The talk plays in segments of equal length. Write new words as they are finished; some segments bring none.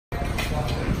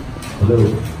Hello.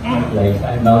 Like,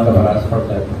 I'm now the Varas for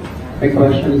that. My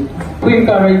question is, who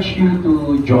encouraged you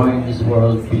to join this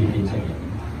World Philippines again?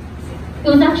 It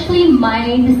was actually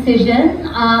my decision.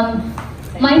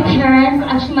 My parents,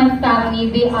 actually my family,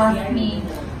 they asked me,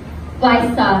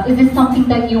 Glyssa, is this something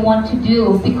that you want to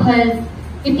do? Because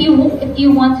if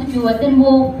you want to do it, then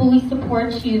we'll fully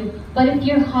support you. But if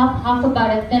you're half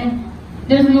about it, then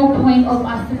there's no point of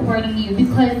us supporting you,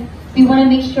 because we want to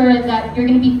make sure that you're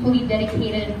going to be fully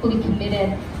dedicated and fully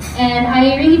committed. And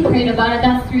I really prayed about it.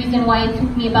 That's the reason why it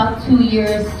took me about 2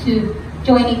 years to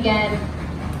join again.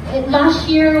 Last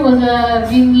year was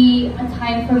really a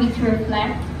time for me to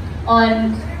reflect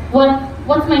on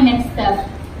what's my next step.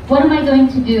 What am I going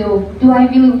to do? Do I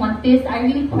really want this? I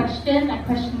really questioned. I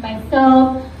questioned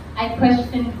myself. I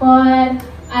questioned God.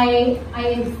 I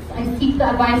seek the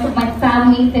advice of my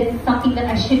family if it's something that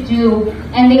I should do.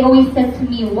 And they always said to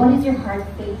me, what is your heart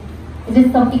faith? Is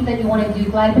this something that you want to do,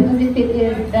 Glyssa? Because if it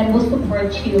is, then we'll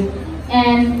support you.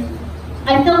 And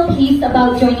I felt peace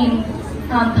about joining,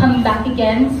 coming back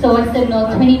again. So I said, no,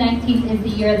 2019 is the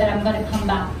year that I'm going to come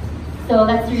back. So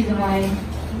that's the reason why.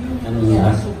 And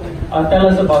last, tell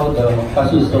us about the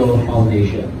Casusto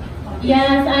Foundation.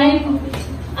 Yes,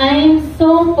 I'm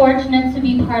so fortunate to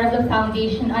be part of the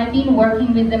foundation. I've been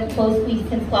working with them closely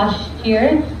since last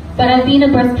year, but I've been a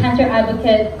breast cancer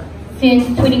advocate since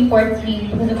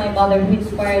 2014 because of my mother who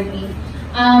inspired me.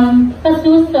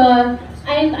 Casusto,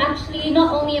 I'm actually,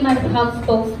 not only am I the proud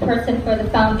spokesperson for the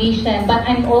foundation, but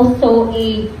I'm also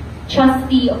a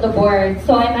trustee of the board.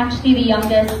 So I'm actually the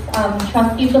youngest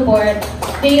trustee of the board.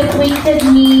 They appointed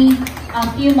me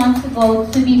a few months ago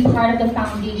to be part of the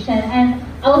foundation, and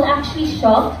I was actually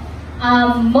shocked.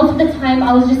 Most of the time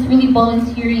I was just really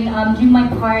volunteering, doing my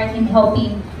part in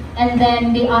helping, and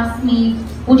then they asked me,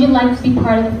 would you like to be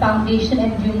part of the foundation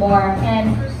and do more?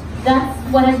 And that's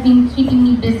what has been keeping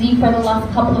me busy for the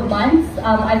last couple of months.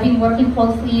 I've been working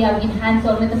closely, I've been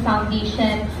hands-on with the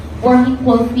foundation, working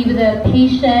closely with the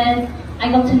patients.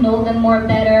 I got to know them more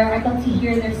better. I got to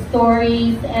hear their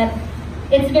stories, and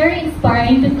it's very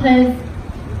inspiring because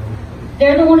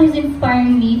they're the one who's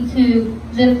inspiring me to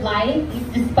live life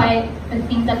despite the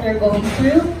things that they're going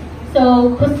through.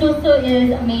 So Casusto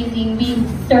is amazing. We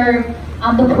serve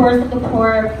the poorest of the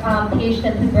poor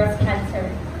patients with breast cancer.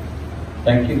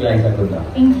 Thank you, Glyssa. Good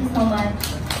luck. Thank you so much.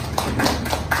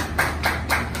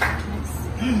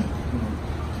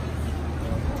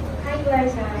 Hi,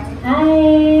 Glyssa. Hi.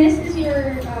 This is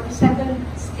your second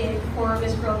stint for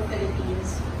Miss World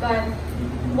Philippines, but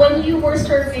when you were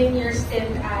serving your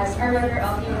stint as a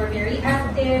runner-up, you were very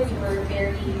active, you were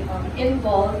very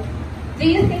involved. Do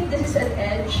you think this is an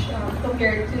edge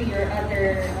compared to your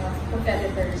other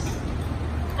competitors?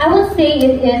 I would say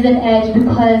it is an edge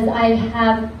because I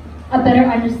have a better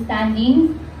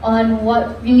understanding on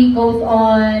what really goes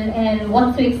on and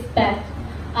what to expect.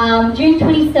 During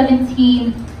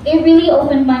 2017, it really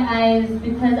opened my eyes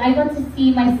because I got to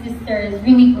see my sisters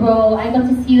really grow. I got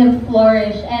to see them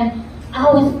flourish, and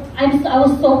I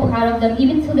was so proud of them.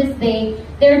 Even to this day,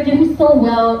 they're doing so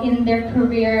well in their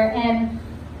career, and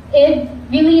it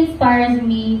really inspires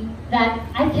me that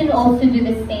I can also do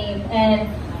the same. And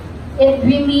it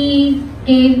really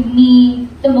gave me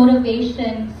the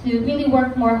motivation to really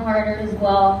work more harder as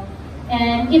well.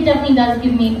 And it definitely does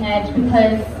give me an edge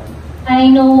because I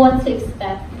know what to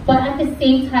expect. But at the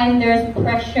same time, there's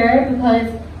pressure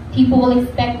because people will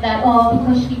expect that, oh,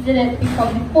 because she did it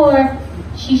before,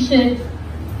 she should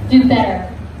do better.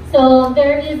 So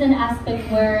there is an aspect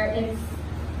where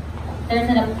there's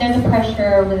a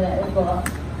pressure with it as well.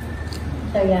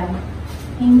 So yeah,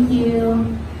 thank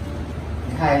you.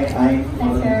 Hi, I'm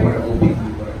Hi, sir. for OPT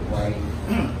worldwide.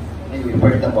 And we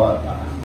heard about